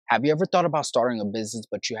Have you ever thought about starting a business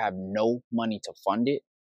but you have no money to fund it?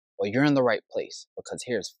 Well, you're in the right place because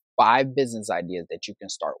here's 5 business ideas that you can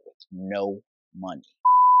start with no money.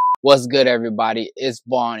 What's good, everybody? It's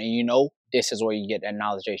Vaughn, and this is where you get that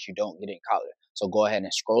knowledge that you don't get in college. So go ahead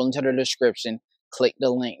and scroll into the description, click the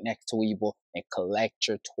link next to Webull, and collect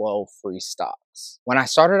your 12 free stocks. When I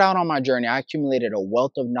started out on my journey, I accumulated a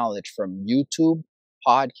wealth of knowledge from YouTube,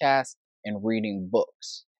 podcasts, and reading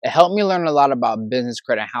books. It helped me learn a lot about business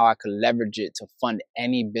credit and how I could leverage it to fund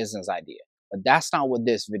any business idea. But that's not what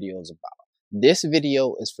this video is about. This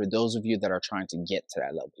video is for those of you that are trying to get to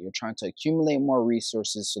that level. You're trying to accumulate more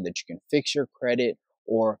resources so that you can fix your credit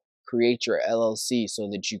or create your LLC so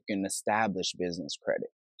that you can establish business credit.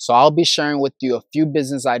 So I'll be sharing with you a few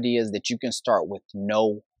business ideas that you can start with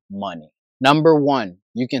no money. Number 1,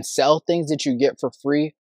 you can sell things that you get for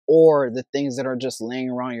free or the things that are just laying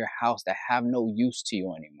around your house that have no use to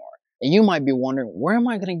you anymore. And you might be wondering, where am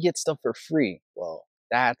I going to get stuff for free? Well,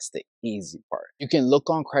 that's the easy part. You can look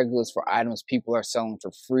on Craigslist for items people are selling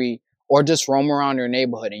for free, or just roam around your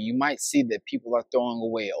neighborhood and you might see that people are throwing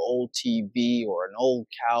away an old TV or an old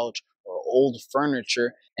couch or old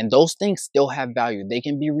furniture, and those things still have value. They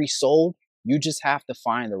can be resold. You just have to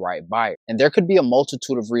find the right buyer. And there could be a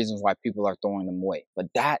multitude of reasons why people are throwing them away, but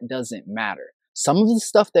that doesn't matter. Some of the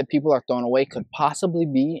stuff that people are throwing away could possibly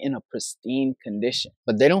be in a pristine condition,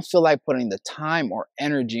 but they don't feel like putting the time or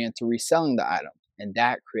energy into reselling the item. And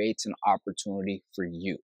that creates an opportunity for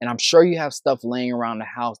you. And I'm sure you have stuff laying around the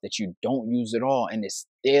house that you don't use at all and it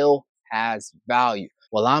still has value.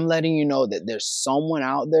 Well, I'm letting you know that there's someone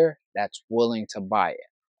out there that's willing to buy it.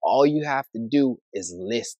 All you have to do is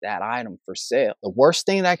list that item for sale. The worst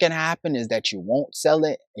thing that can happen is that you won't sell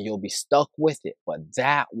it and you'll be stuck with it, but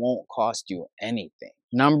that won't cost you anything.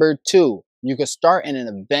 Number 2, you could start in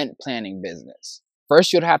an event planning business.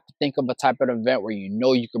 First, you'd have to think of a type of event where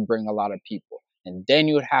you can bring a lot of people. And then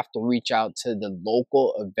you would have to reach out to the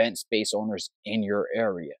local event space owners in your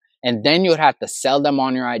area. And then you would have to sell them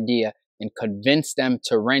on your idea and convince them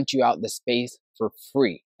to rent you out the space for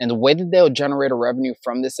free. And the way that they'll generate a revenue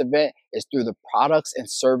from this event is through the products and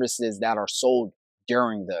services that are sold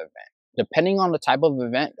during the event. Depending on the type of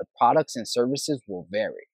event, the products and services will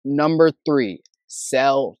vary. Number 3,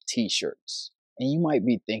 sell t-shirts. And you might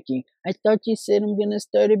be thinking, I thought you said I'm going to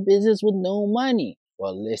start a business with no money.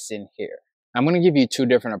 Well, listen here. I'm going to give you 2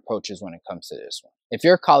 different approaches when it comes to this one. If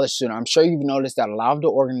you're a college student, I'm sure you've noticed that a lot of the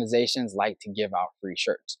organizations like to give out free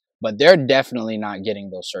shirts, but they're definitely not getting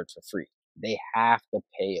those shirts for free. They have to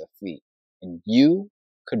pay a fee, and you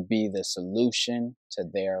could be the solution to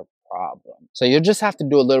their problem. So you'll just have to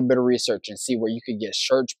do a little bit of research and see where you could get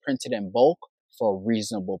shirts printed in bulk for a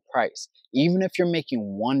reasonable price. Even if you're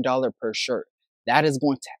making $1 per shirt, that is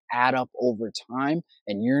going to add up over time,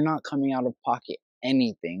 and you're not coming out of pocket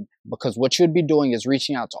anything, because what you'd be doing is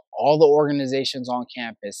reaching out to all the organizations on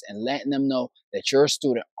campus and letting them know that you're a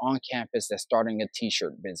student on campus that's starting a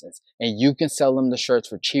t-shirt business, and you can sell them the shirts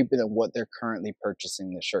for cheaper than what they're currently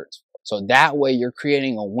purchasing the shirts for. So that way you're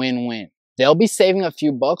creating a win-win. They'll be saving a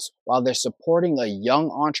few bucks while they're supporting a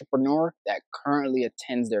young entrepreneur that currently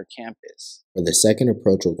attends their campus. For the second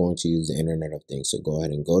approach, we're going to use the Internet of Things. So go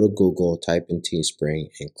ahead and go to Google, type in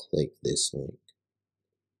Teespring, and click this link.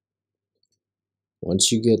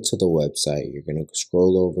 Once you get to the website, you're going to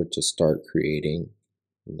scroll over to start creating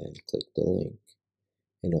and then click the link.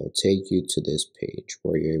 And it'll take you to this page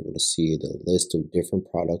where you're able to see the list of different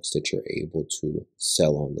products that you're able to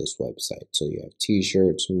sell on this website. So you have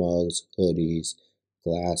t-shirts, mugs, hoodies,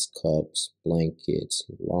 glass cups, blankets,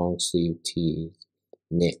 long sleeve tees,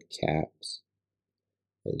 knit caps,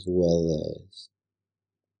 as well as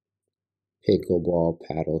pickleball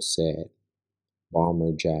paddle set,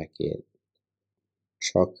 bomber jacket,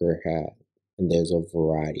 trucker hat, and there's a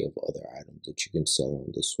variety of other items that you can sell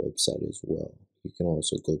on this website as well. You can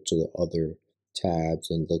also go to the other tabs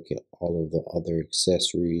and look at all of the other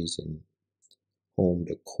accessories and home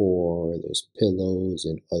decor. There's pillows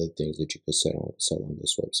and other things that you can sell on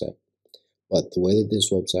this website. But the way that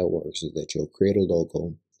this website works is that you'll create a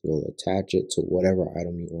logo, you'll attach it to whatever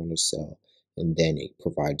item you want to sell, and then it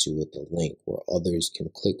provides you with a link where others can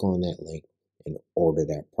click on that link and order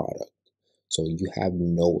that product. So you have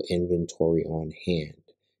no inventory on hand.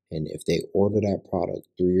 And if they order that product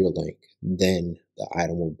through your link, then the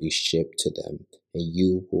item will be shipped to them and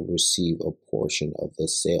you will receive a portion of the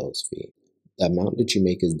sales fee. The amount that you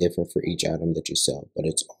make is different for each item that you sell, but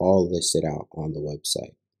it's all listed out on the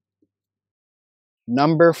website.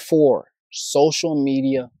 Number 4, social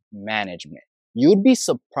media management. You'd be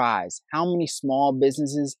surprised how many small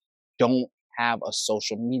businesses don't have a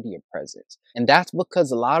social media presence. And that's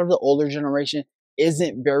because a lot of the older generation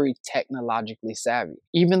isn't very technologically savvy.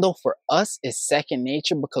 Even though for us it's second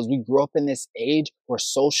nature because we grew up in this age where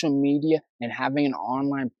social media and having an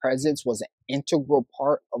online presence was an integral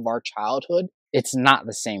part of our childhood, it's not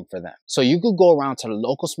the same for them. So you could go around to the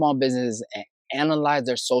local small businesses and analyze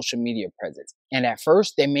their social media presence. And at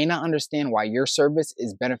first, they may not understand why your service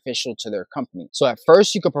is beneficial to their company. So at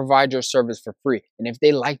first, you could provide your service for free. And if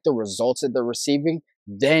they like the results that they're receiving,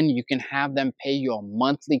 then you can have them pay you a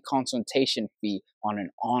monthly consultation fee on an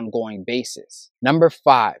ongoing basis. Number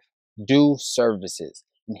 5, do services.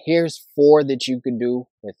 And here's 4 that you could do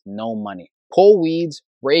with no money. Pull weeds,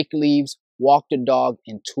 rake leaves, walk the dog,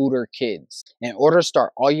 and tutor kids. In order to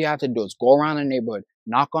start, all you have to do is go around the neighborhood,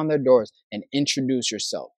 knock on their doors, and introduce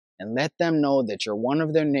yourself and let them know that you're one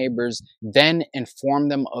of their neighbors. Then inform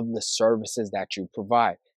them of the services that you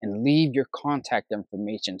provide and leave your contact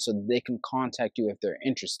information so that they can contact you if they're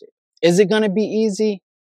interested. Is it going to be easy?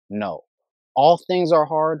 No. All things are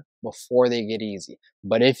hard before they get easy.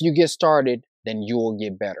 But if you get started, then you will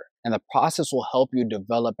get better. And the process will help you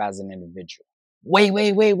develop as an individual.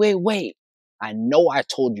 Wait. I know I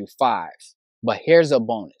told you 5, but here's a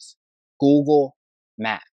bonus. Google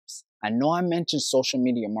Maps. I know I mentioned social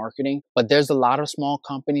media marketing, but there's a lot of small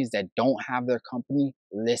companies that don't have their company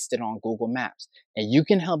listed on Google Maps. And you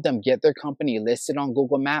can help them get their company listed on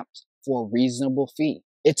Google Maps for a reasonable fee.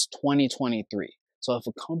 It's 2023. So if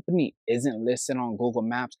a company isn't listed on Google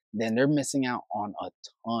Maps, then they're missing out on a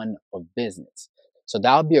ton of business. So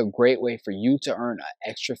that would be a great way for you to earn an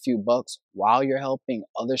extra few bucks while you're helping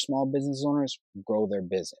other small business owners grow their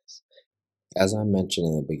business. As I mentioned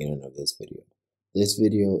in the beginning of this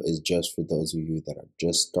video is just for those of you that are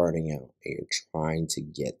just starting out and you're trying to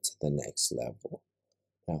get to the next level.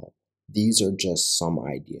 Now, these are just some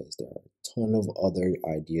ideas. There are a ton of other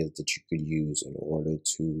ideas that you could use in order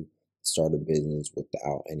to start a business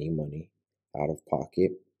without any money out of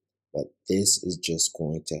pocket. But this is just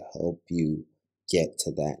going to help you get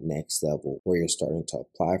to that next level where you're starting to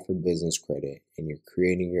apply for business credit and you're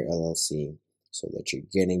creating your LLC so that you're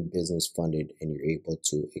getting business funded and you're able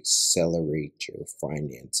to accelerate your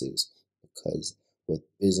finances, because with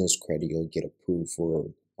business credit, you'll get approved for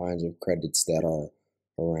lines of credits that are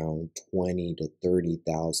around 20 to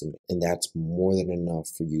 30,000, and that's more than enough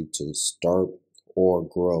for you to start or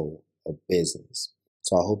grow a business.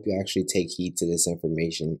 So I hope you actually take heed to this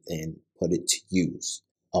information and put it to use.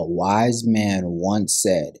 A wise man once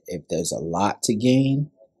said, if there's a lot to gain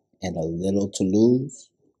and a little to lose,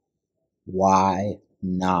 why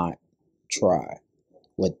not try?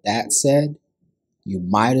 With that said, you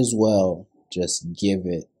might as well just give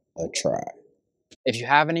it a try. If you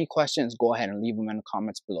have any questions, go ahead and leave them in the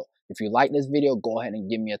comments below. If you like this video, go ahead and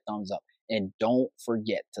give me a thumbs up. And don't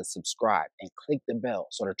forget to subscribe and click the bell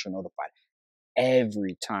so that you're notified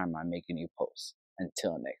every time I make a new post.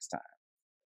 Until next time.